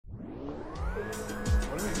Yo,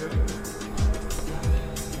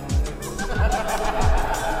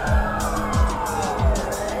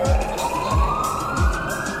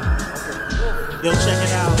 check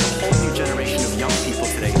it out. A whole new generation of young people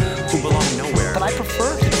today who belong nowhere. But I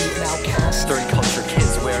prefer to be an outcast. Third culture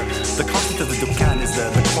kids where the concept of the dukkan is the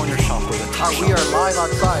corner shop or the top shop. We are live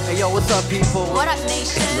outside. Hey, yo, what's up, people? What up,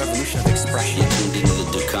 nation? The revolution of expression. Tuned into the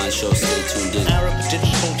Dukkan Show. Stay tuned in. Arab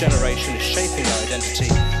digital generation is shaping their identity,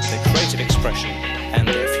 their creative expression, and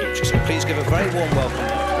their future. So please give a very warm welcome.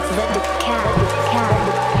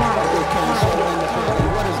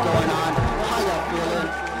 What is going on? How y'all feeling?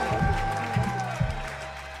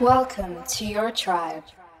 Welcome to your tribe.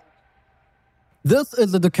 This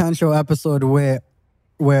is the Dukkan Show episode where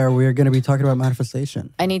we're going to be talking about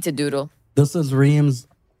manifestation. I need to doodle. This is Reem's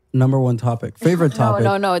number one topic, favorite topic.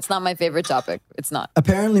 No, it's not my favorite topic. It's not.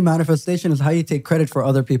 Apparently, manifestation is how you take credit for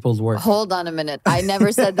other people's work. Hold on a minute. I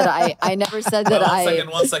never said that I never said that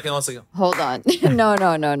One second. Hold on.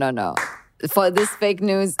 No. For this fake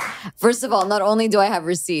news, first of all, not only do I have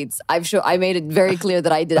receipts, I made it very clear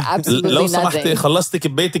that I did absolutely لو nothing. سمحتي خلصتي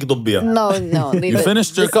كبيتك ضبيها. No, leave You it.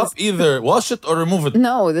 finished your cup, either wash it or remove it.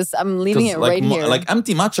 No, I'm leaving it right here. Like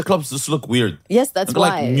empty matcha cups just look weird. Yes, that's Look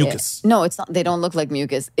why. like mucus. No, it's not. They don't look like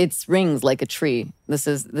mucus. It's rings like a tree. This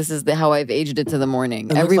is how I've aged it to the morning.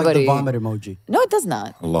 It looks like the vomit emoji. No, it does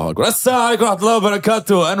not. Allah Akbar. Assalamu alaikum wa rahmatullahi wa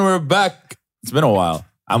barakatuh. And we're back. It's been a while.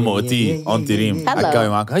 I'm Oti, Auntie Reem. Hello. Akkaoui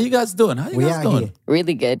معك. How you guys doing? Here.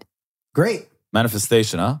 Really good. Great.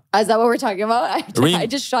 Manifestation, huh? Is that what we're talking about? I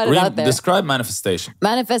just shot it out there. Describe manifestation.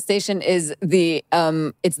 Manifestation is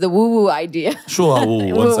it's the woo-woo idea. Sure,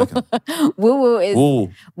 woo. 1 second. Woo-woo is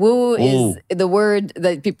Woo. is the word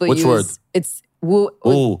that people Which use. word? It's woo.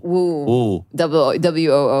 Woo. Woo. Woo.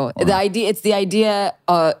 W-O-O. The idea. It's the idea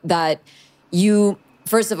that you.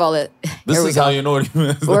 First of all, This is how you know what it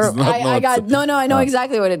means. I know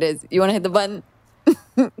exactly what it is. You want to hit the button?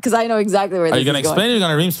 Because I know exactly where this is going. Are you going to explain it or are you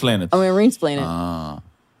going to re-explain it? I'm going to re-explain it.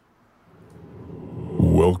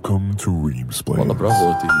 Welcome to Reemsplain. Wallah, bravo,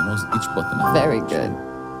 Oti. He knows each button. Very good.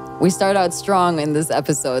 We start out strong in this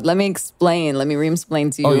episode. Let me explain. Let me re-explain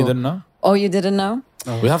to you. Oh, you didn't know? Oh, you didn't know?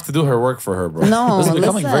 We have to do her work for her, bro. No, this is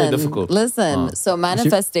becoming very difficult. Listen, so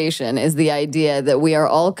manifestation is the idea that we are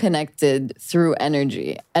all connected through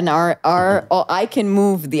energy, and I can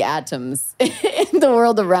move the atoms in the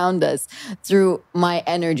world around us through my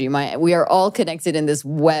energy. We are all connected in this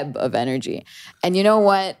web of energy, and you know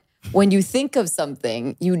what? When you think of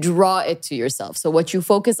something, you draw it to yourself. So what you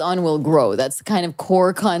focus on will grow. That's the kind of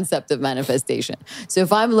core concept of manifestation. So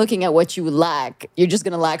if I'm looking at what you lack, you're just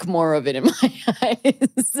going to lack more of it in my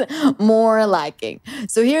eyes. More lacking.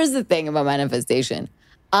 So here's the thing about manifestation.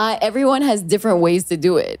 Everyone has different ways to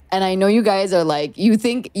do it. And I know you guys are like, you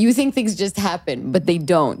think things just happen, but they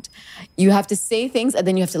don't. You have to say things and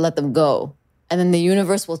then you have to let them go. And then the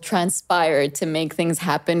universe will transpire to make things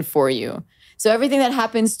happen for you. So everything that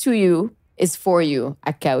happens to you is for you,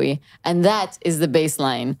 Akkaoui. And that is the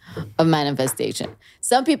baseline of manifestation.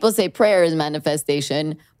 Some people say prayer is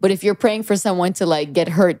manifestation, but if you're praying for someone to like get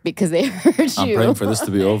hurt because they hurt you. I'm praying for this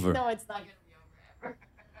to be over. No, it's not going to be over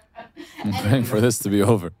ever. I'm praying for this to be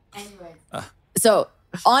over. Anyway. So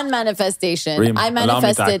on manifestation, Reem, I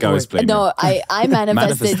manifested. I manifested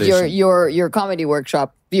Manifestation. your comedy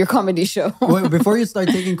workshop, your comedy show. Wait, before you start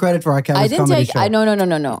taking credit for our comedy show.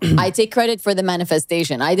 No. I take credit for the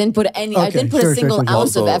manifestation. I didn't put a single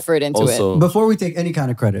ounce of effort into it. Before we take any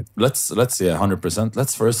kind of credit. Let's 100%.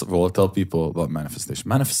 Let's first of all tell people about manifestation.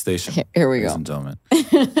 Manifestation, here we ladies go. and gentlemen,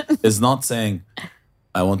 is not saying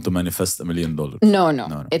I want to manifest $1 million.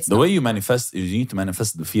 No. It's the way you manifest is you need to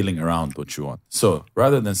manifest the feeling around what you want. So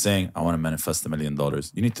rather than saying I want to manifest $1 million,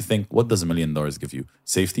 you need to think, what does $1 million give you?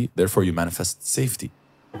 Safety. Therefore, you manifest safety.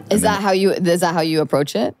 Is that how you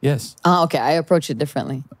approach it? Yes. Okay. I approach it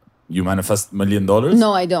differently. You manifest $1 million?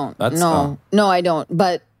 No, I don't. No, I don't.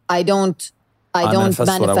 But I don't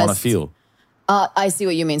manifest what I want to feel. I see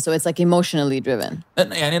what you mean. So it's like emotionally driven.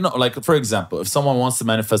 And you know, like for example, if someone wants to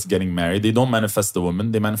manifest getting married, they don't manifest the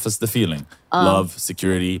woman, they manifest the feeling. Love,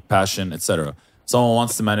 security, passion, etc. Someone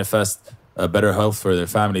wants to manifest better health for their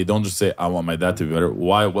family, don't just say, I want my dad to be better.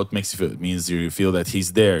 Why? What makes you feel? It means you feel that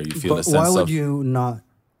he's there. You feel a sense of... Why would you not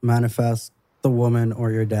manifest the woman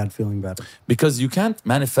or your dad feeling better? Because you can't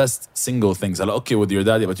manifest single things. Like, okay, with your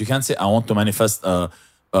dad, but you can't say, I want to manifest, I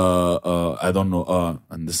don't know,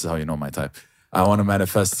 and this is how you know my type. I want to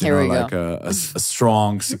manifest, like a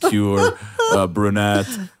strong, secure brunette,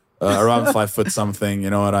 around 5 foot something, you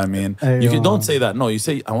know what I mean? Don't say that. No, you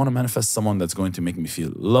say, I want to manifest someone that's going to make me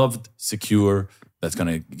feel loved, secure, that's going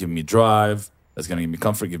to give me drive, It's going to give me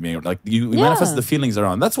comfort, give me like you manifest the feelings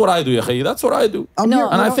around. That's what I do, ya akhi. That's what I do. And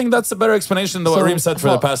I think that's a better explanation than what Reem said for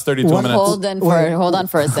the past 32 minutes. Hold on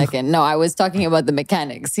for a second. No, I was talking about the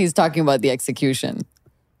mechanics. He's talking about the execution.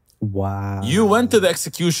 Wow. You went to the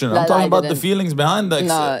execution. I'm talking about the feelings behind the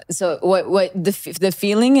No, so what the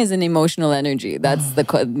feeling is an emotional energy. That's the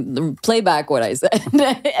playback what I said.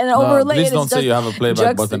 And overlay please it. don't say you have a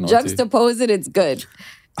playback button. Juxtapose it, it's good.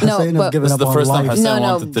 No, Hussein has given This is up the on first time life. Hussein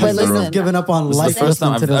wanted to leave the room. He's given up on This life. is the first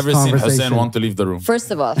time I've ever seen Hussein want to leave the room. First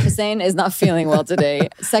of all, Hussein is not feeling well today.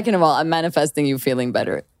 Second of all, I'm manifesting you feeling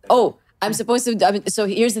better. Oh, I'm supposed to. So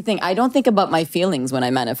here's the thing. I don't think about my feelings when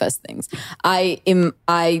I manifest things. I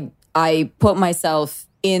put myself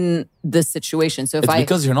in the situation. So if It's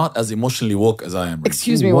because you're not as emotionally woke as I am. Right?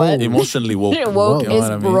 Excuse me, what? Emotionally woke. Woke You know is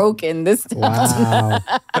what I mean? broken this time. Wow.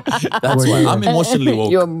 That's why I'm emotionally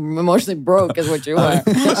woke. You're emotionally broke is what you are.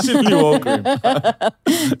 Emotionally woke. Reem.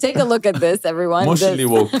 Take a look at this, everyone. Emotionally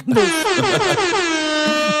woke.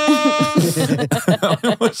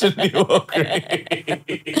 Emotionally woke.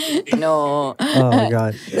 No. Oh my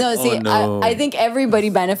God. No, see, no. I think everybody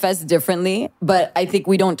manifests differently, but I think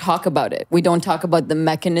we don't talk about it. We don't talk about the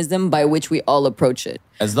mechanism by which we all approach it.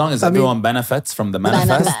 As long as everyone benefits from the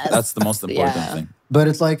manifest, that's the most important thing. But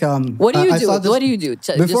it's like What do you I do? saw this- What do you do?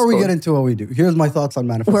 Before we get into what we do, here's my thoughts on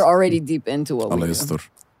manifestation. We're already deep into what we Allah do. yastur.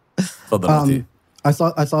 تفضل أوتي. I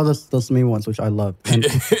saw this meme once, which I loved. And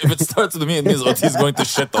If it starts with me, it means Oti's going to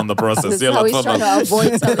shit on the process. This is how he's trying to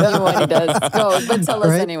avoid telling you what he does. Go, but tell us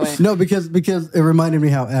right? anyway. No, because it reminded me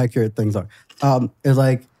how accurate things are. It's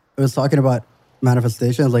like it was talking about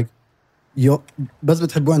manifestation. It's like بس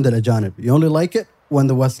بتحبوه عند الأجانب. You only like it when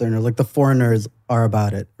the Westerners, like the foreigners, are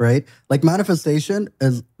about it, right? Like manifestation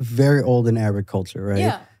is very old in Arabic culture, right?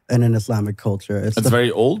 Yeah. And in Islamic culture, It's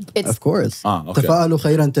very old. It's of course. Okay. تفاءلوا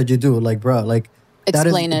خيرا تجدوه, like bro, like that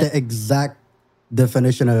is Explain it. the exact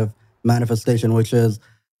definition of manifestation, which is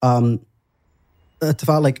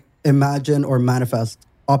like imagine or manifest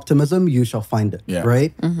optimism, you shall find it. Yeah.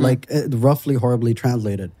 Right? Mm-hmm. Like roughly horribly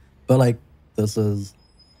translated. But like this is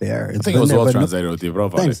there. I think it was well translated with you, bro.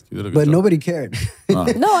 Thanks. You did a good But job. nobody cared.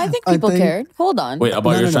 No, I think people cared. Hold on. Wait,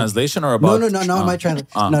 about your translation or about? No, not my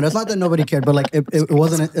translation. No, it's not that nobody cared, but like it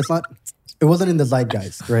wasn't. It wasn't in the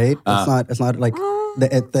zeitgeist, right? It's not like the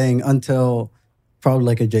it thing until probably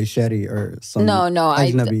like a Jay Shetty or some No,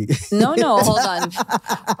 Ajnabi.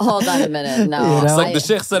 Hold on a minute. No, You know? It's like the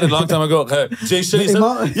Sheikh said it a long time ago. Jay Shetty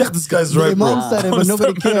said, yeah, this guy's right, bro. The Imam said it, but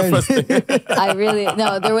nobody cared. I really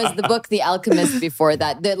no. There was the book The Alchemist before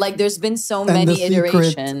that. Like, there's been so And many The Secret,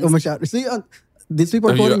 iterations. oh my God. See, these people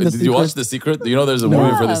are quoting The Did you watch Secret. The Secret? You know there's a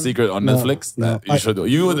movie for The Secret on Netflix? no. You should.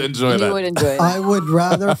 You would enjoy that. You would enjoy it. I would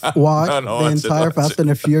rather watch No, the watch it, entire watch Fast it. and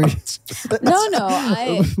the Furious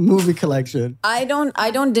No. movie collection. I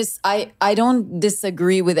don't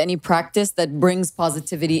disagree with any practice that brings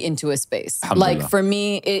positivity into a space. Alhamdulillah. Like for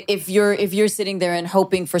me, if you're sitting there and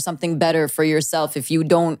hoping for something better for yourself, if you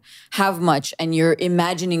don't have much and you're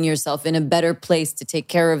imagining yourself in a better place to take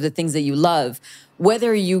care of the things that you love,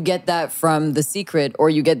 whether you get that from The Secret or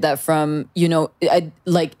you get that from,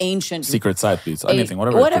 like ancient Secret side piece, anything,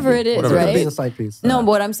 whatever. it is, Whatever right? It'd be a side piece. No, but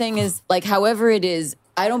what I'm saying is, like, however it is,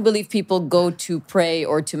 I don't believe people go to pray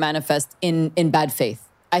or to manifest in bad faith.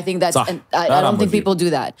 I think that's, صح. I That I'm don't think with you. people do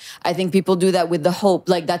that. I think people do that with the hope.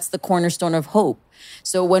 Like, that's the cornerstone of hope.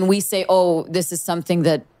 So when we say, oh, this is something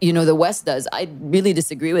that, the West does, I really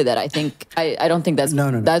disagree with that. I think, I don't think that's, No.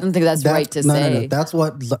 I don't think that's right to say. No. That's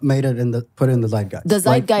what made it put in the zeitgeist. The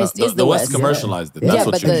zeitgeist is The West West. commercialized it. Yeah, That's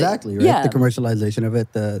what but you mean. Exactly, right? Yeah. The commercialization of it,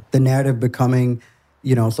 the narrative becoming,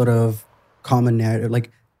 sort of common narrative.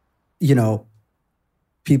 Like,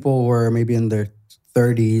 people were maybe in their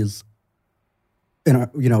 30s,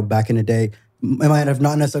 back in the day. It might have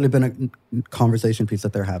not necessarily been a conversation piece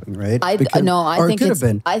that they're having, right? I think it's have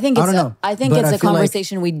been. I think I it's don't know. I think But it's I a feel like-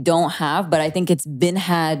 conversation we don't have, but I think it's been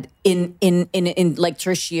had in like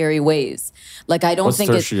tertiary ways. Like I don't What's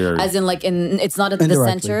think tertiary? it's as in like it's not at the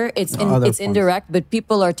Indirectly. center. It's Other it's forms. indirect, but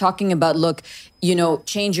people are talking about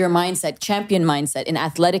change your mindset, champion mindset. In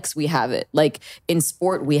athletics, we have it. Like in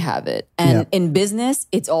sport, we have it, and Yeah. in business,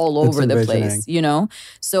 it's all over the place. envisioning.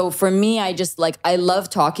 So for me, I love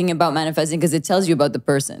talking about manifesting because it tells you about the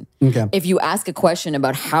person. Okay. If you ask a question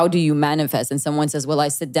about how do you manifest and someone says, well, I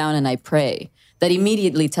sit down and I pray, that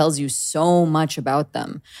immediately tells you so much about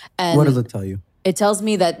them. And What does it tell you? it tells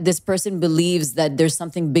me that this person believes that there's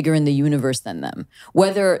something bigger in the universe than them,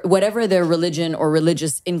 whatever their religion or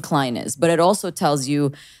religious incline is. But it also tells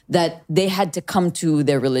you that they had to come to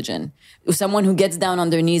their religion. Someone who gets down on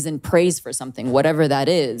their knees and prays for something, whatever that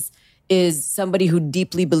is is somebody who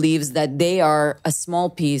deeply believes that they are a small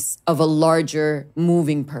piece of a larger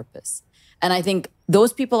moving purpose. And I think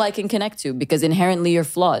those people I can connect to because inherently you're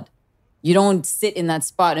flawed. You don't sit in that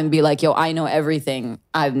spot and be like, yo, I know everything.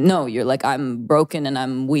 No, you're like, I'm broken and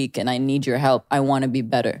I'm weak and I need your help. I want to be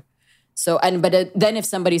better. So, then if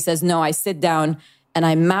somebody says, no, I sit down and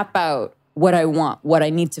I map out what I want, what I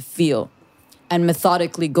need to feel, and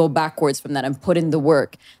methodically go backwards from that and put in the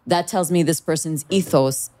work, that tells me this person's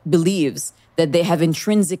ethos believes that they have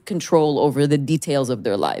intrinsic control over the details of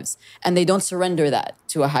their lives. And they don't surrender that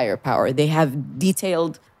to a higher power. They have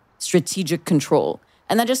detailed strategic control.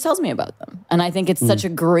 And that just tells me about them. And I think it's such a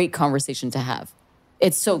great conversation to have.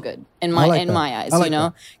 It's so good in my eyes, you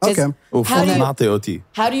know? Okay.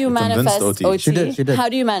 How do you manifest OT? She did. How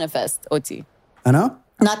do you manifest OT? I know.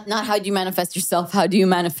 Not how do you manifest yourself, how do you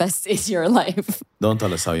manifest in your life? Don't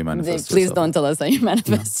tell us how you manifest Please yourself. don't tell us how you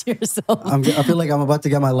manifest yourself. I feel like I'm about to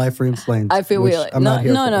get my life re-explained. I feel no.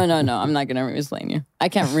 I'm not going to re-explain you. I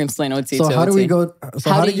can't re-explain OT so to how OT. do we go?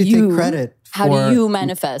 So how did you take credit? How do you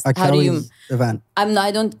manifest? How do you event?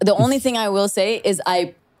 The only thing I will say is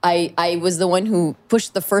I was the one who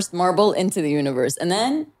pushed the first marble into the universe, and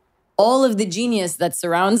then all of the genius that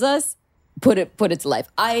surrounds us put it to life.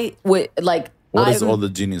 I would like. What is all the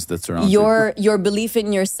genius that surrounds you? Your belief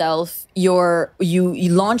in yourself, you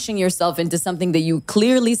launching yourself into something that you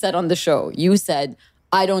clearly said on the show. You said,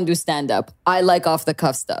 I don't do stand-up. I like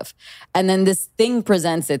off-the-cuff stuff. And then this thing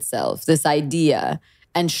presents itself, this idea,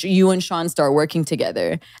 and you and Sean start working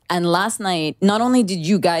together. And last night, not only did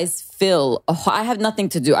you guys I had nothing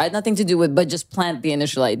to do with but just plant the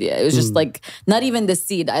initial idea. It was just like, not even the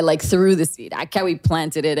seed. I like threw the seed. Akkaoui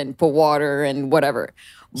planted it and put water and whatever.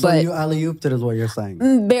 So but you alley-ooped it is what you're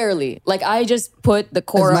saying? Barely. Like I just put the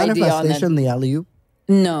core idea on it. Is manifestation the alley-oop?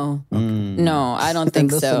 No. No, I don't think In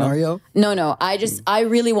this so. scenario? No. I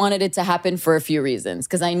really wanted it to happen for a few reasons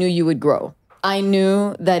because I knew you would grow. I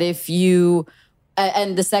knew that if you...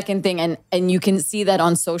 And the second thing, and you can see that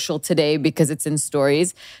on social today because it's in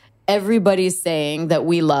stories, everybody's saying that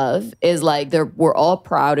we love is like we're all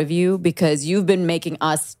proud of you because you've been making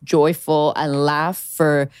us joyful and laugh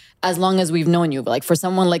for as long as we've known you. Like for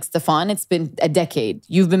someone like Stefan, it's been a decade.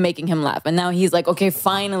 You've been making him laugh. And now he's like, okay,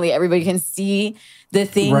 finally everybody can see the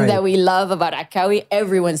thing that we love about Akkaoui.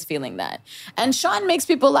 Everyone's feeling that. And Sean makes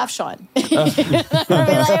people laugh, Sean. His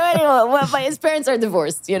parents are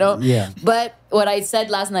divorced, you know? Yeah. But what I said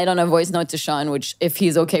last night on a voice note to Sean, which if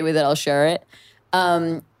he's okay with it, I'll share it.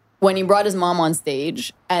 When he brought his mom on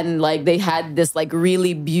stage and like they had this like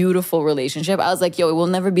really beautiful relationship, I was like, yo, it will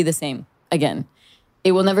never be the same again.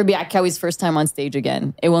 It will never be Akkaoui's first time on stage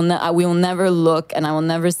again. We will never look and I will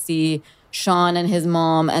never see Sean and his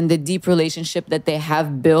mom and the deep relationship that they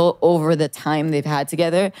have built over the time they've had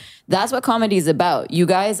together. That's what comedy is about. You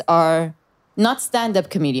guys are not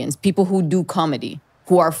stand-up comedians, people who do comedy,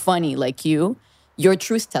 who are funny like you. You're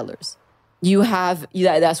truth tellers.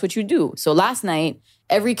 That's what you do. So last night,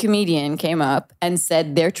 every comedian came up and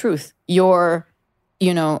said their truth. Your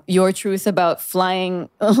truth about flying,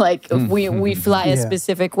 like we fly a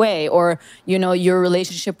specific way, or, your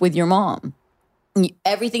relationship with your mom.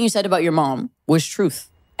 Everything you said about your mom was truth.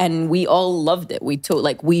 And we all loved it.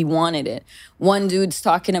 We wanted it. One dude's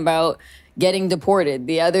talking about getting deported.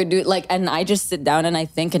 The other dude, and I just sit down and I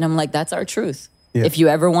think, and I'm like, that's our truth. Yeah. If you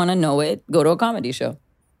ever want to know it, go to a comedy show,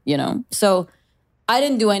 So I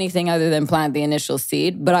didn't do anything other than plant the initial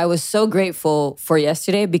seed, but I was so grateful for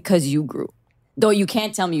yesterday because you grew. Though you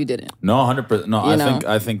can't tell me you didn't. No, 100%. No,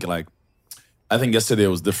 I think yesterday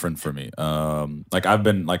was different for me. That's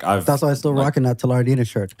why I'm still rocking that Talardina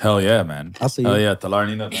shirt. Hell yeah, man. I'll see you. Hell yeah,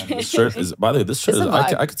 Talardina, man. This shirt is, by the way,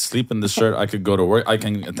 I could sleep in this shirt. I could go to work. I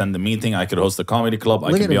can attend the meeting. I could host a comedy club.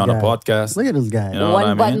 I could be on a podcast. Look at this guy. You know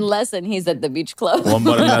One button less and he's at the beach club. One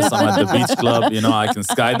button less, I'm at the beach club. I can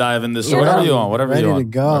skydive in this shirt. Whatever you want. Ready to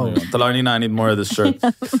go. Talardina, I need more of this shirt.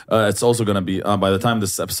 It's also going to be, by the time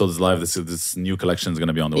this episode is live, this new collection is going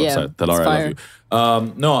to be on the website. Talar, I love you.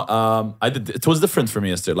 I did. It was different for me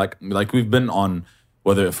yesterday. Like we've been on,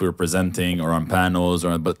 whether if we were presenting or on panels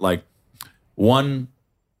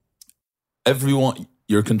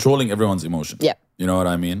you're controlling everyone's emotion. Yeah, you know what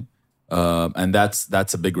I mean. And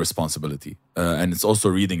that's a big responsibility. And it's also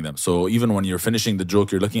reading them. So even when you're finishing the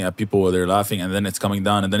joke, you're looking at people where they're laughing, and then it's coming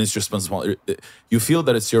down, and then it's your responsibility. You feel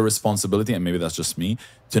that it's your responsibility, and maybe that's just me,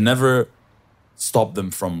 to never stop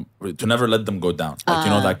them to never let them go down.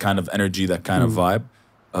 That kind of energy, that kind of vibe.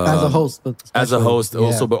 As a host.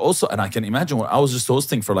 Also, and I can imagine when I was just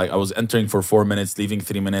hosting for I was entering for 4 minutes, leaving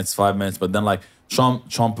 3 minutes, 5 minutes, but then Sean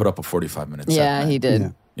put up a 45 minutes. Yeah, he did.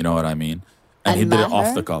 Yeah. You know what I mean? And he did it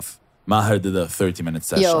off the cuff. Maher did a 30-minute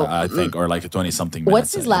session, Yo, I think, or like a 20-something minutes.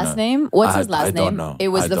 What's his last name? What's his last I name? don't know. It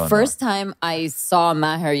was I the don't first know. time I saw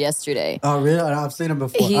Maher yesterday. Oh, really? I've seen him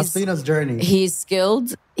before. I've He's- seen his journey. He's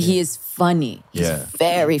skilled. He is funny. He's Yeah.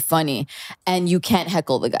 very funny. And you can't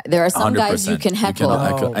heckle the guy. There are some guys you 100%. can heckle.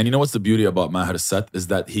 cannot heckle. Oh. And you know what's the beauty about Maher's set is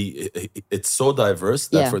that it's so diverse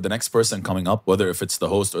that Yeah. for the next person coming up, whether if it's the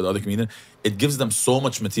host or the other comedian, it gives them so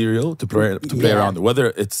much material to play Yeah. around. Whether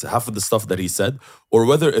it's half of the stuff that he said, or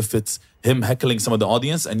whether if it's him heckling some of the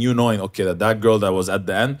audience and you knowing, okay, that girl that was at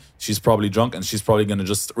the end, she's probably drunk and she's probably gonna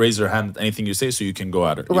just raise her hand at anything you say, so you can go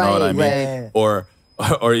at her. You know what I mean? Right. Or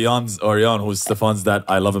Jan, who's Stefan's dad.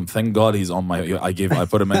 I love him. Thank God he's on my. I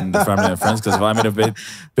put him in the family and friends because if I'm in a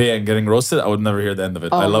pay and getting roasted, I would never hear the end of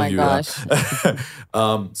it. I love my you. gosh.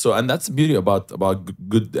 So and that's the beauty about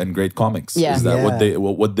good and great comics. Yeah. Is that Yeah.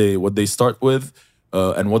 what they start with,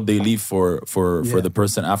 and what they leave for the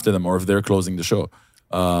person after them, or if they're closing the show.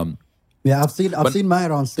 Yeah, I've seen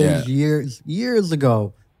Maher on stage years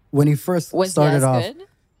ago when he first Was he started as off.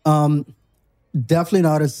 good? Definitely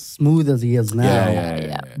not as smooth as he is now.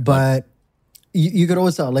 Yeah. But you could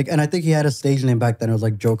always tell, like, and I think he had a stage name back then. It was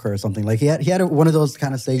like Joker or something. Like he had one of those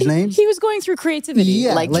kind of stage names. He was going through creativity,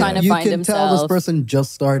 Yeah, like trying to find you can tell this himself. person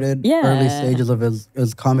just started Yeah. early stages of his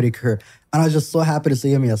comedy career, and I was just so happy to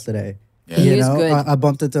see him yesterday. Yeah. He You was know, good. I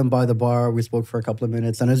bumped into him by the bar. We spoke for a couple of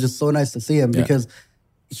minutes, and it was just so nice to see him Yeah. because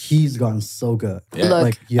he's gotten so good. Yeah. Look.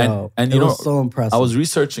 Like yo, and it you know, was so impressive. I was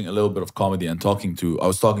researching a little bit of comedy and I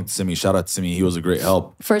was talking to Simi. Shout out to Simi. He was a great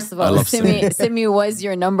help. First of I all, love Simi was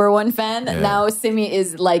your number one fan. Yeah. Now Simi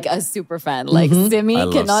is like a super fan. Like Mm-hmm. Simi I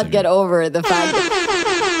love cannot Simi. get over the fact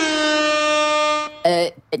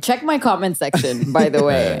check my comment section, by the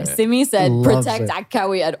way. Simi said, Loves protect it.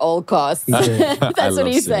 Akkaoui at all costs. He did. That's I what love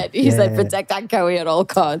he Simi. said. He said, Yeah. protect Akkaoui at all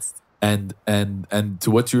costs. And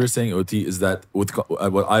to what you were saying, OT, is that what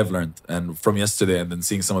I've learned, and from yesterday, and then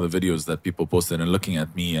seeing some of the videos that people posted, and looking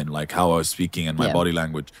at me and like how I was speaking and my Yeah. body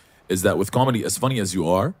language, is that with comedy, as funny as you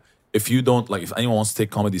are, if you don't like, if anyone wants to take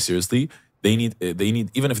comedy seriously, they need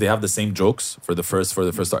even if they have the same jokes for the first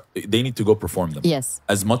start, they need to go perform them. Yes.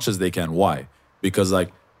 As much as they can. Why? Because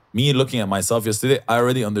like me looking at myself yesterday, I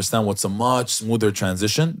already understand what's a much smoother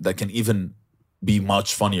transition that can even be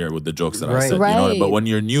much funnier with the jokes that I Right. said. You know, Right. but when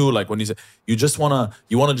you're new, like when you say you just wanna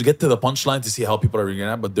get to the punchline to see how people are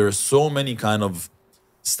reacting, but there are so many kind of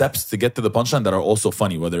steps to get to the punchline that are also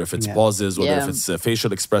funny, whether if it's Yeah. pauses, whether Yeah. if it's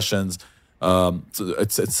facial expressions. So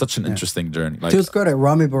it's such an interesting journey. Like To his credit,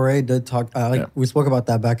 Rami Beret did talk. Yeah. We spoke about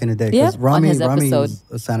that back in the day. Yeah, Because on Rami his episode. is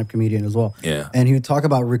a stand-up comedian as well. Yeah. And he would talk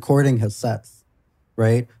about recording his sets,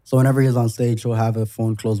 right? So whenever he's on stage, he'll have a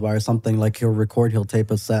phone close by or something. Like he'll tape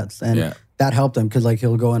his sets, and Yeah. that helped him because like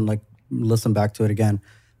he'll go and like listen back to it again,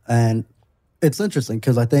 and it's interesting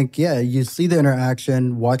because I think you see the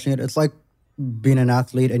interaction, watching it. It's like being an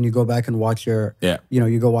athlete and you go back and watch your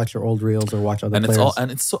you go watch your old reels or watch other and players.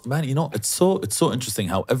 it's so man, it's so interesting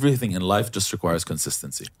how everything in life just requires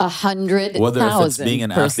consistency. 100,000%. Whether if it's being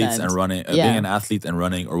an athlete and running, Yeah. being an athlete and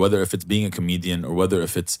running, or whether if it's being a comedian, or whether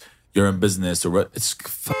if it's you're in business, or it's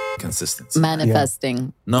consistency.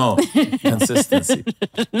 Manifesting. No, consistency.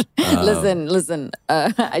 Listen.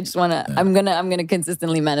 I just wanna. I'm gonna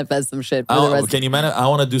consistently manifest some shit for the rest. Can you I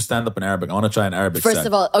want to do stand up in Arabic. I want to try an Arabic. First set.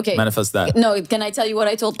 of all, okay. Manifest that. No, can I tell you what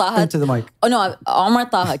I told Taha? Into the mic. Oh no, Omar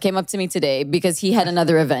Taha came up to me today because he had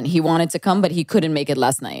another event. He wanted to come, but he couldn't make it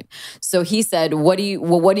last night. So he said, "What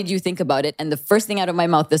did you think about it?" And the first thing out of my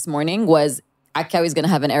mouth this morning was, Akkaoui is gonna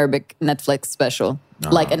have an Arabic Netflix special,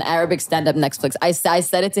 like an Arabic stand-up Netflix. I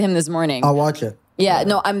said it to him this morning. I'll watch it. Yeah,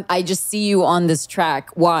 no, I just see you on this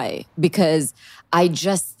track. Why? Because I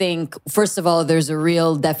just think, first of all, there's a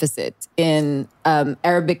real deficit in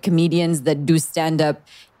Arabic comedians that do stand up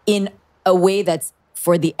in a way that's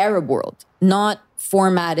for the Arab world, not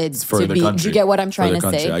formatted for to the be. country. Do you get what I'm For trying the to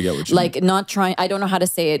country, say? I get what you like mean. not trying. I don't know how to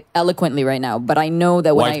say it eloquently right now, but I know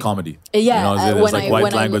that when White comedy. Yeah, there's when like I- white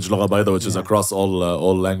when I- language, lugha bayda, which is across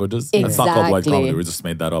all languages. It's not called white Exactly. comedy. We just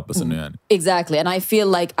made that up. As a Exactly. And I feel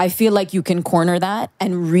like you can corner that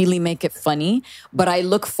and really make it funny. But I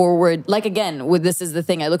look forward, like again, this is the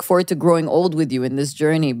thing. I look forward to growing old with you in this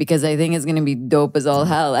journey because I think it's gonna be dope as all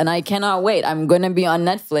hell. And I cannot wait. I'm gonna be on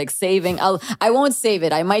Netflix saving. I won't save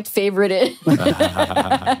it. I might favorite it.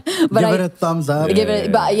 but Give it a thumbs up.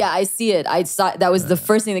 But yeah, I see it. I saw that was the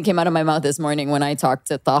first thing that came out of my mouth this morning when I talked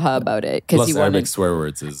to Taha about it because Plus, he wanted. Arabic swear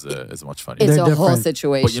words is much funnier. It's They're a whole different.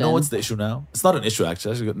 situation. But you know what's the issue now? It's not an issue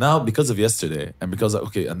actually. Now because of yesterday and because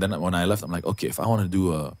and then when I left, I'm like, okay, if I want to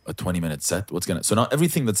do a 20-minute set, so now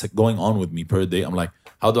everything that's going on with me per day, I'm like,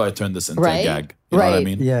 how do I turn this into Right? a gag? You know what I Right.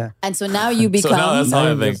 mean? Yeah. And so now you So become. now that's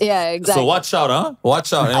how I think. Yeah, exactly. So watch out, huh?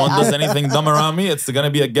 Watch out. Anyone does anything dumb around me, it's going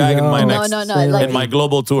to be a gag in my Yo. next... No. Stay Like, in my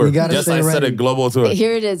global tour. You gotta Yes, stay I said ready. it, global tour.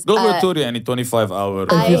 here it is. Global tour, يعني 25 hour.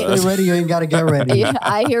 If you stay ready, you ain't gotta get ready.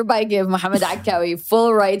 I hereby give Mohammed Akkaoui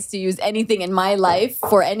full rights to use anything in my life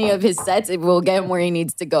for any of his sets. It will get him where he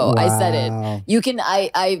needs to go. I said Wow. it. You can.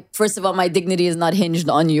 I first of all, my dignity is not hinged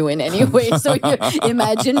on you in any way. So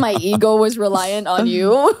imagine my ego was reliant on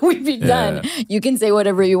you. We'd be done. You can say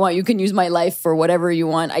whatever you want. You can use my life for whatever you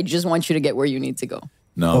want. I just want you to get where you need to go.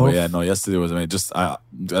 No, but yeah, no. Yesterday was amazing. I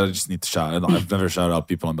just need to shout. I've never shouted out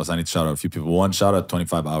people on bus. I need to shout out a few people. One, shout out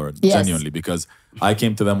 25 Hours, Yes. genuinely, because I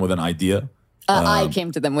came to them with an idea, I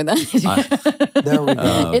came to them with that. There we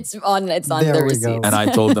go. It's on There the we receipts. go. and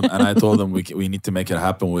I told them we need to make it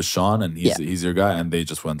happen with Sean, and he's your guy, and they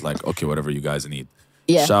just went like, okay, whatever you guys need.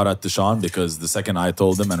 Yeah. Shout out to Sean, because the second I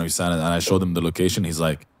told him and we sat and I showed him the location, he's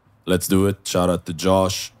like, let's do it. Shout out to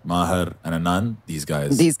Josh, Maher, and Anan. These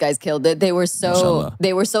guys Killed it. They were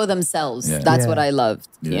Mashallah. so themselves. Yeah. That's Yeah. what I loved,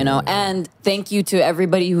 you know. And thank you to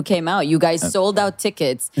everybody who came out. You guys sold out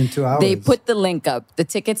tickets In 2 hours. They put the link up. The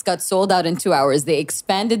tickets got sold out in 2 hours. They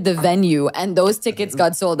expanded the venue, and those tickets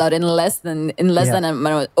got sold out in less than a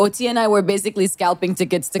minute. OT and I were basically scalping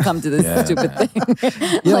tickets to come to this stupid thing.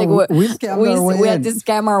 Yeah, we scammed our way we in. had to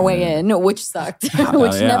scam our way in, which sucked.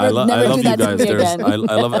 Which Yeah, never I love do you that to guys. me There's- again.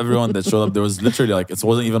 I love everyone that showed up. There was literally like, it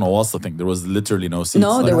wasn't even a Wasta thing. There was literally no seats.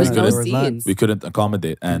 No, Like, there was we no couldn't- seats. We couldn't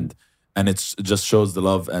accommodate, and it just shows the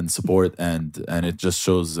love and support, and it just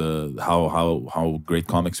shows how great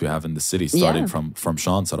comics we have in the city, starting from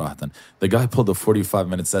Sean Sarahatan. The guy pulled a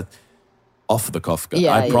 45-minute set off the cuff.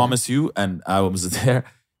 I promise you, and I was there.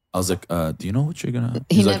 I was like, do you know what you're gonna?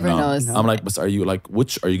 He He's never like, no. knows. I'm like, but are you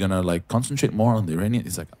gonna like concentrate more on the Iranian?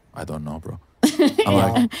 He's like, I don't know, bro. I'm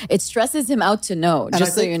like, It stresses him out to know,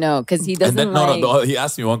 just so you know, because he doesn't and then, like. he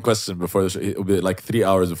asked me one question before the show. It would be like 3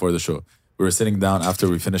 hours before the show. We were sitting down after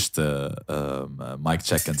we finished the mic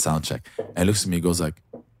check and sound check. And he looks at me, he goes like,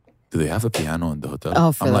 do they have a piano in the hotel?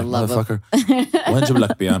 Oh, for I'm the like, love of- motherfucker, وين جيب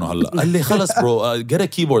لك piano هلا؟ قال لي خلص bro, get a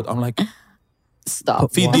keyboard. I'm like,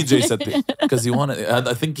 Stop. في DJ set me. Because he wanted,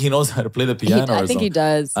 I think he knows how to play the piano I or think he something.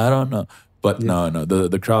 does. I don't know. But no,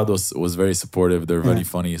 the crowd was very supportive. They're very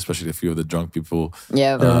funny, especially a few of the drunk people.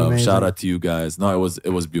 Yeah. amazing. Shout out to you guys. No, it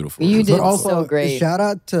was beautiful. You It was did But also, so great. shout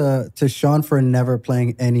out to Sean for never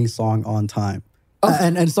playing any song on time.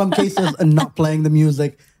 And in some cases, not playing the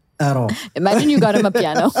music at all. Imagine you got him a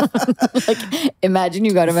piano. Imagine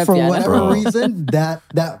you got him a For piano. whatever Bro. reason,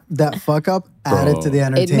 that fuck up added to the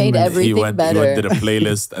entertainment. made every- he everything went better. did a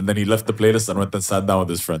playlist, and then he left the playlist and went and sat down with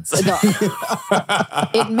his friends. No.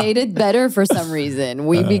 It made it better for some reason.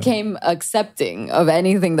 We became accepting of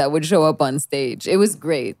anything that would show up on stage. It was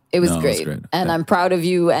great. It was No, it was great. great. And Yeah. I'm proud of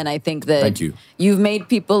you. And I think that Thank you. you've made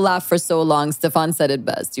people laugh for so long. Stefan said it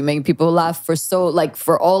best. You make people laugh for so, like,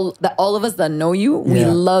 for all of us that know you, we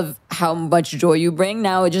Yeah. love how much joy you bring.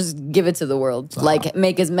 Now just give it to the world. Like,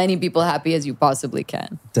 make as many people happy as you possibly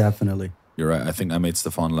can. Definitely. You're right. I think I made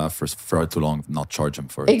Stefan laugh for far too long, not charge him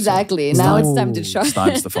for it. Exactly. Now it's time to No. charge. It's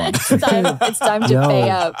time, Stefan. It's time to Yo. pay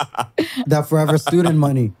up. That forever student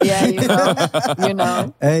money. Yeah, you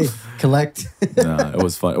know. Hey, collect. Yeah, it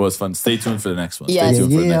was fun. It was fun. Stay tuned for the next one. Yes. Stay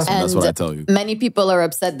tuned for the Yeah. next one. That's what I And tell you. Many people are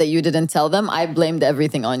upset that you didn't tell them. I blamed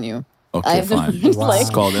everything on you. Okay, I've- fine. like- It's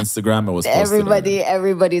called Instagram. It was posted.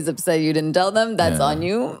 Everybody's upset you didn't tell them. That's Yeah. on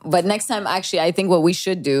you. But next time, actually, I think what we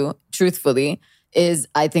should do, truthfully, is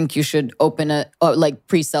I think you should open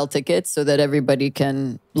pre-sell tickets so that everybody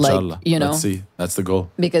can, Inshallah. you know, Let's see. That's the goal.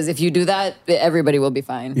 because if you do that, everybody will be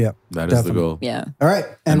fine. Yeah. That is the definitely. goal. Yeah. All right.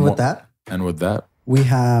 And with more- that, And with that, we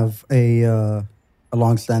have a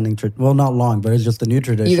long-standing well, not long, but it's just a new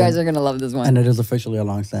tradition. You guys are going to love this one. and it is officially a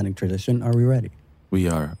long-standing tradition. Are we ready? we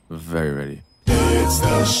are very ready.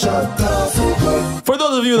 For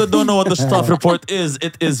those of you that don't know what the Staff Report is,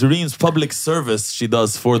 it is Reem's public service she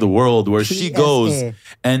does for the world, where she PSA. goes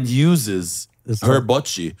and uses her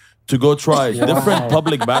bocce to go try different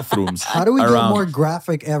public bathrooms How do we around. get more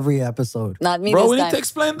graphic every episode? Not me Bro, this we need time. to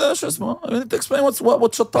explain the shasma. We need to explain what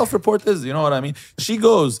Shattaf Report is. You know what I mean? She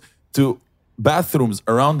goes to bathrooms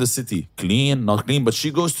around the city, clean, not clean, but she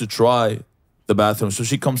goes to try the bathroom. So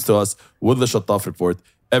she comes to us with the Shattaf Report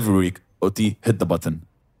every week. OT, hit the button.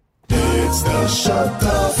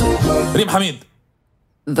 Reem Hamid,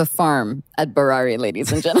 the farm at Barari,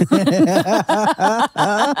 ladies and gentlemen.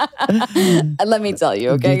 Let me tell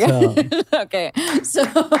you, okay? Okay.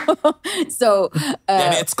 So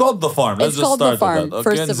And it's called the farm. Let's it's just called start the farm, with that.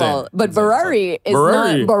 first of all. But Barari is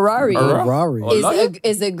Barari. not Barari. Barari.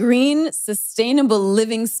 Is a green, sustainable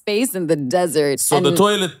living space in the desert. So and the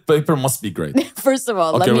toilet paper must be great. first of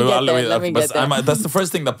all, let me get there. Let me get there. That's the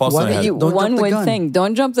first thing that pops in my head. Don't One jump the would gun. think,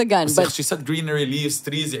 don't jump the gun. But She said greenery, leaves,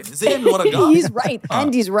 trees. زين ورا قاع. he's right.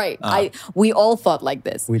 And he's right. We all thought like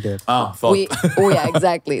this. We did. Thought. Oh yeah,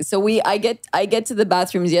 exactly. So I get to the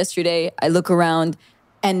bathrooms yesterday. I look around,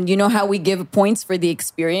 and you know how we give points for the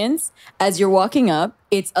experience? As you're walking up,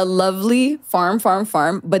 it's a lovely farm.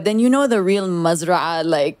 But then you know the real mazra'a,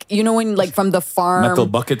 like, you know when like from the farm. Metal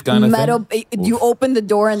bucket kind of metal, thing? You open the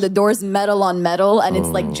door and the door's metal on metal and it's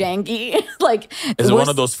like janky. Like, Is it we're one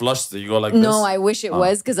of those flush that you go like this? No, I wish it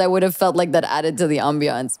was, because I would have felt like that added to the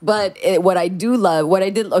ambiance. But what I do love,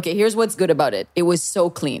 okay, here's what's good about it. It was so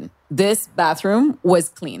clean. This bathroom was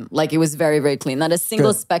clean. Like, it was very, very clean. Not a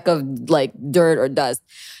single speck of like dirt or dust.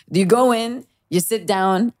 You go in, you sit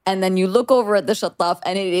down, and then you look over at the shattaf,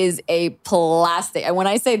 and it is a plastic. And when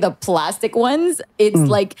I say the plastic ones, it's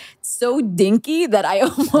like so dinky that I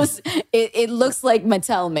almost, it looks like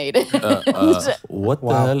Mattel made it. What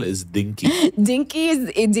the hell is dinky? Dinky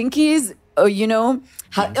is you know,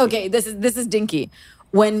 okay, this is dinky.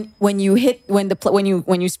 When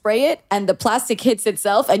you spray it and the plastic hits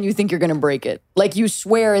itself and you think you're gonna break it. Like, you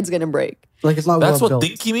swear it's gonna break. Like, it's not That's well what built.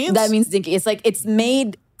 dinky means? That means dinky. It's like it's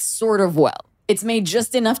made sort of well. It's made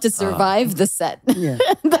just enough to survive the set, Yeah.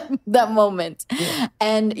 that moment.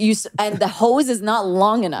 And the hose is not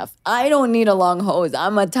long enough. I don't need a long hose.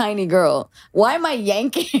 I'm a tiny girl. Why am I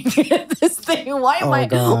yanking this thing? Why am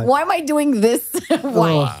I doing this?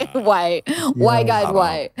 Why? Why, God?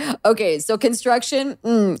 Why? Okay, so construction,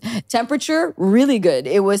 temperature, really good.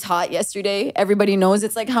 It was hot yesterday. Everybody knows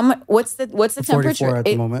it's like how much. What's the 44 temperature? at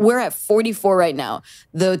the moment. We're at 44 right now.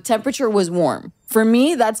 The temperature was warm. For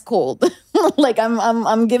me, that's cold. Like,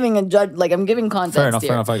 I'm giving a judge, like, I'm giving context Fair enough,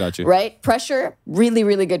 here. I got you. Right? Pressure, really,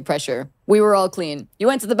 really good pressure. We were all clean. You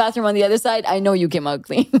went to the bathroom on the other side. I know you came out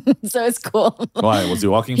clean. So it's cool. Why? Was he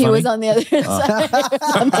walking He funny? was on the other side.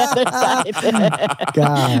 On the other side.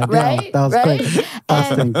 God, Right? that was Right? quick.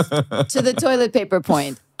 And to the toilet paper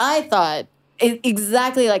point, I thought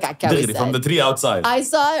exactly like Akkaoui said. From the tree outside. I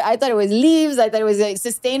thought it was leaves. I thought it was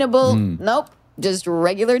sustainable. Nope. Just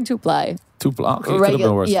regular 2-ply. Okay, it could have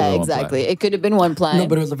been worse. Yeah, Could have been exactly. 1 It could have been 1-ply. No,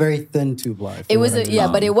 but it was a very thin 2-ply. It was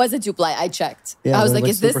but it was a 2-ply. I checked. Yeah, I was it was like, like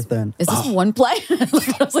is this super thin. is this 1-ply?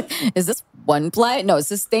 I was like, is this 1-ply? No,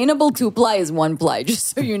 sustainable 2-ply is 1-ply. Just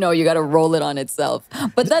so you know, you got to roll it on itself.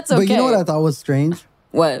 But that's okay. But you know what I thought was strange?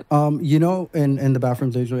 What? You know, in the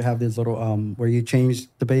bathrooms, they usually have these little where you change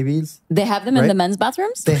the babies. They have them in Right? the men's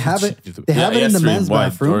bathrooms? They have it. They have it in the men's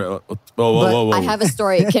bathroom. Whoa. I have a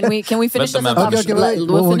story. Can we finish Let this the up? man Okay, finish.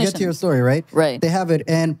 wait. We'll get to your story, right? Right. They have it,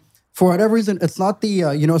 and for whatever reason, it's not the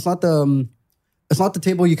it's not the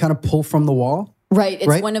table you kind of pull from the wall. Right. It's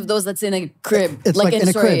Right? one of those that's in a crib. It's like in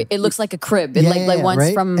a crib. It looks like a crib. It like once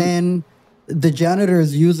right? from And the janitor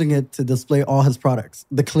is using it to display all his products.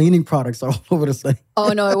 The cleaning products are all over the thing. Oh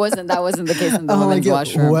no, it wasn't. That wasn't the case in the I'm women's like,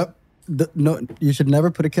 washroom. no, you should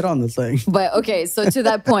never put a kid on this thing. But okay, so to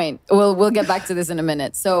that point, we'll get back to this in a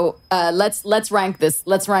minute. So let's rank this.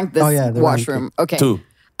 Let's rank this Oh, yeah, the washroom. ranking. Okay, 2.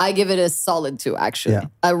 I give it a solid 2. Actually, Yeah.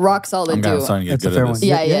 a rock solid I'm 2. starting to get It's a good fair at one. this.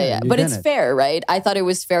 Yeah. Yeah, But you're it's getting it. fair, right? I thought it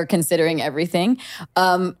was fair considering everything.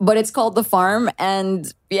 But it's called the farm,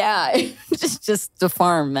 and yeah, it's just the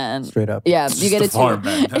farm, man. Straight up. Yeah, you get the a 2. farm,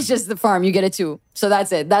 man. It's just the farm. You get a 2. So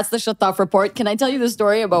that's it. That's the Shattaf report. Can I tell you the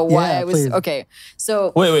story about why Yeah, I was please. okay?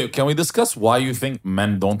 So Wait. Can we discuss why you think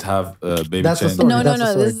men don't have baby That's the chain? story. no. That's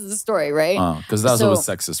the story. This is the story, right? Because that was So, always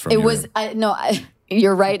sexist from it you. was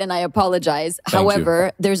you're right, and I apologize. Thank you.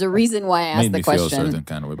 However, there's a reason why I asked Made the me feel a question. certain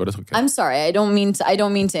kind of way, but it's okay. I'm sorry. I don't mean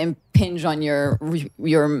to impinge on your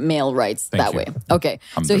male rights Thank that you. way. Okay.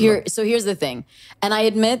 So here's the thing. And I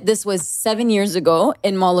admit this was 7 years ago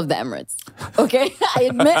in Mall of the Emirates. Okay? I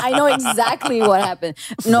admit I know exactly what happened.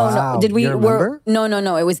 No, Wow. did we You remember?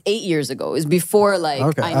 No. It was 8 years ago. It was before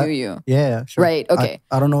I knew you. Yeah, sure. Right, okay.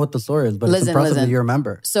 I don't know what the story is, but it's impressive that you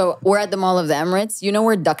remember. So we're at the Mall of the Emirates. You know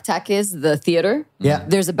where Duck Tack is, the theater? Yeah.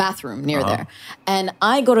 There's a bathroom near there. And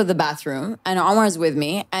I go to the bathroom, and Omar's with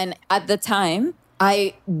me. And at the time,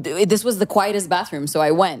 this was the quietest bathroom, so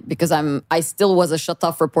I went because I still was a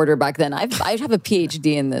Shattaf reporter back then. I have a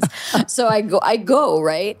PhD in this, so I go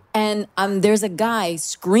right, and there's a guy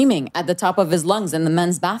screaming at the top of his lungs in the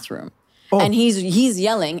men's bathroom, And he's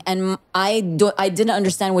yelling, and I didn't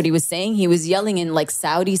understand what he was saying. He was yelling in like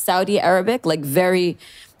Saudi Arabic, like very.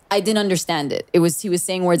 I didn't understand it. He was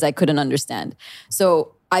saying words I couldn't understand.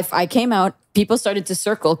 So I came out. People started to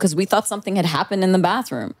circle because we thought something had happened in the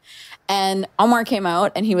bathroom, and Omar came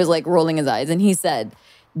out and he was like rolling his eyes, and he said,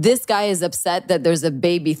 "This guy is upset that there's a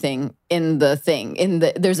baby thing in the thing.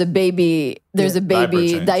 There's a baby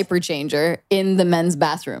diaper changer in the men's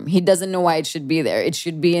bathroom. He doesn't know why it should be there. It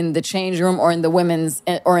should be in the change room or in the women's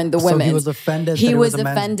So he was offended. He was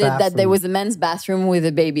offended that there was a men's bathroom with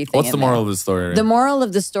a baby thing. What's the moral of the story? The moral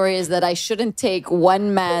of the story is that I shouldn't take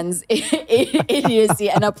one man's idiocy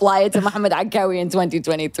and apply it to Mohammed Akkaoui in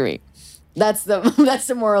 2023. That's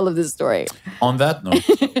the moral of the story. On that note,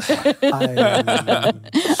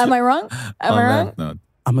 Am I wrong? that note,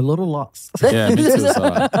 I'm a little lost. yeah, me too.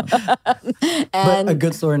 So, And But a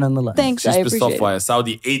good story nonetheless. thanks, she's I pissed appreciate off why it. a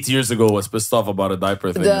Saudi 8 years ago was pissed off about a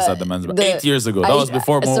diaper thing inside the men's bathroom. 8 years ago. That was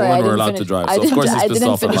before women were allowed to drive. So of course he's pissed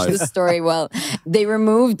off at I didn't finish the life. story well. They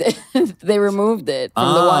removed it from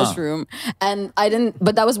the washroom, and I didn't.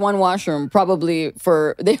 But that was one washroom. Probably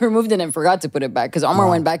they removed it and forgot to put it back because Omar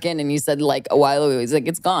went back in and he said like a while ago, he's like,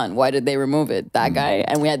 it's gone. Why did they remove it? That guy,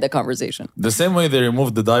 and we had the conversation. The same way they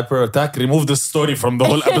removed the diaper attack, removed the story from the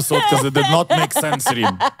whole episode because it did not make sense,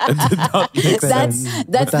 Reem. It did not make sense.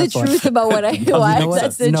 That's the truth about what I watch.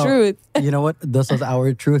 That's the truth. You know what? This is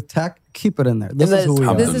our truth. Tech. Keep it in there. This is who we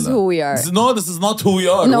are. This is who we are. This is not who we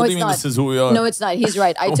are. No, what do it's you mean not. this is who we are? No, it's not. He's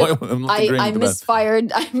right. I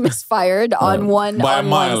misfired. I misfired on one by a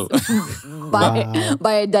mile.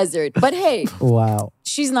 by a desert. But hey, Wow.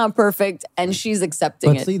 she's not perfect and she's accepting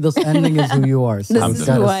But it. see, this ending is who you are. So This you is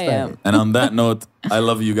gotta who I stay. am. And on that note, I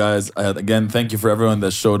love you guys. Again, thank you for everyone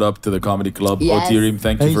that showed up to the comedy club. Yes. Otirim,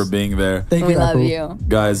 thank you Peace. for being there. Thank We you, love Akkaoui. you.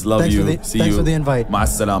 Guys, love Thanks you. for the- See thanks you. for the invite.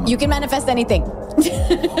 Ma'as-salama. You can manifest anything.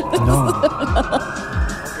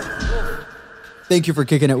 Thank you for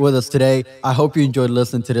kicking it with us today. I hope you enjoyed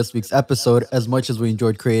listening to this week's episode as much as we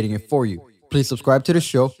enjoyed creating it for you. Please subscribe to the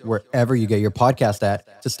show wherever you get your podcast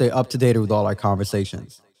at to stay up to date with all our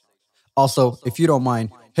conversations. Also, if you don't mind,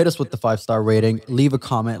 hit us with the 5-star rating, leave a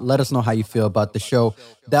comment, let us know how you feel about the show.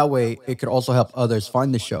 That way, it could also help others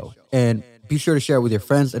find the show. And be sure to share it with your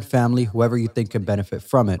friends and family, whoever you think can benefit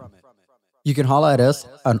from it. You can holla at us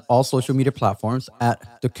on all social media platforms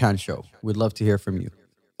at The Can Show. We'd love to hear from you.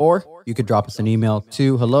 Or you could drop us an email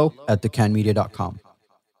to hello@thecanmedia.com.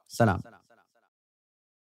 Salam.